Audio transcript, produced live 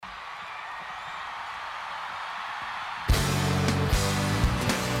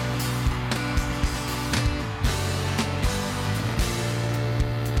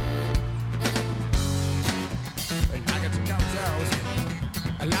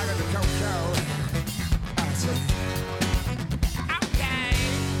got the cocoa. I said, okay.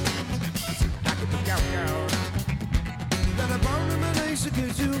 I got the cocoa. Then I burned him an ace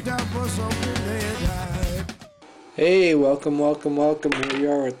because you got for something they died. Hey, welcome. We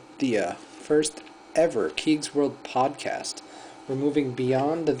are at the first ever Keegs World podcast. We're moving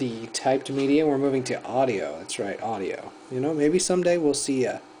beyond the typed media, we're moving to audio. That's right, audio. You know, maybe someday we'll see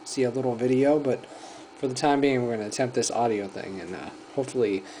a little video, but for the time being, we're going to attempt this audio thing and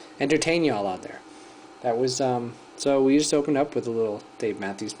hopefully entertain y'all out there. That was, so we just opened up with a little Dave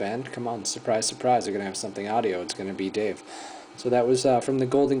Matthews Band. Come on, surprise, surprise, they're going to have something audio. It's going to be Dave. So that was from the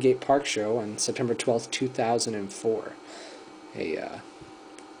Golden Gate Park show on September 12th, 2004. A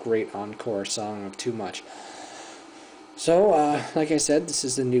great encore song of Too Much. So, like I said, this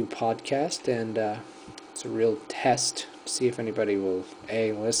is a new podcast, and it's a real test to see if anybody will,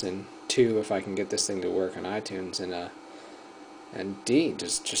 A, listen, 2, if I can get this thing to work on iTunes, and D,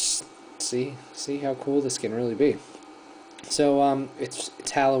 just see how cool this can really be. So, it's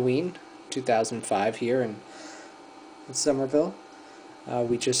Halloween, 2005 here in Somerville.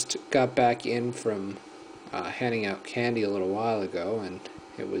 We just got back in from handing out candy a little while ago, and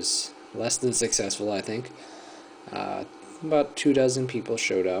it was less than successful, I think. About 24 people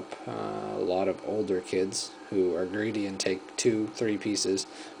showed up, a lot of older kids who are greedy and take 2-3 pieces.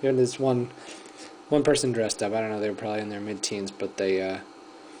 We had this one person dressed up. I don't know, they were probably in their mid-teens, but they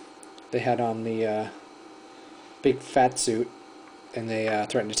had on the big fat suit, and they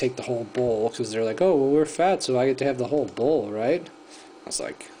threatened to take the whole bowl because they're like, oh, well, we're fat, so I get to have the whole bowl, right? I was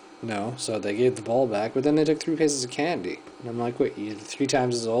like, no. So they gave the bowl back, but then they took 3 pieces of candy. And I'm like, wait, you're 3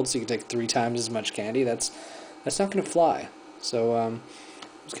 times as old, so you can take 3 times as much candy? That's not going to fly. So it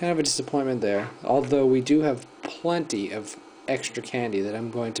was kind of a disappointment there. Although we do have plenty of extra candy that I'm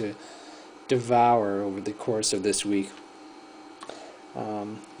going to devour over the course of this week.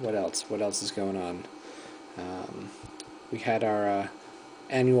 What else? What else is going on? We had our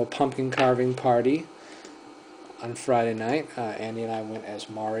annual pumpkin carving party on Friday night. Andy and I went as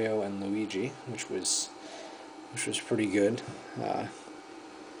Mario and Luigi, which was pretty good.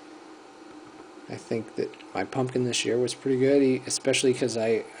 I think that my pumpkin this year was pretty good, especially because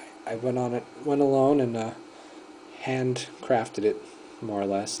I went alone and handcrafted it more or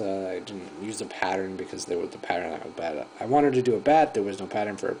less. I didn't use a pattern because there was a pattern that was bad. I wanted to do a bat, there was no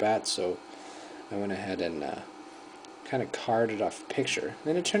pattern for a bat, so I went ahead and kind of carved it off a picture,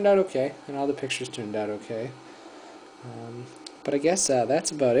 and it turned out okay, and all the pictures turned out okay. But I guess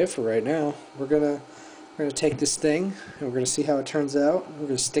that's about it for right now. We're gonna take this thing and we're gonna see how it turns out. We're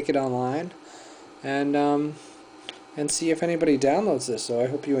gonna stick it online, and see if anybody downloads this. So I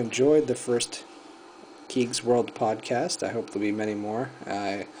hope you enjoyed the first Keegs World podcast. I hope there'll be many more.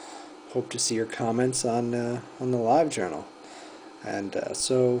 I hope to see your comments on the live journal. And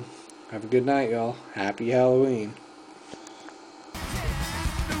so have a good night, y'all. Happy Halloween.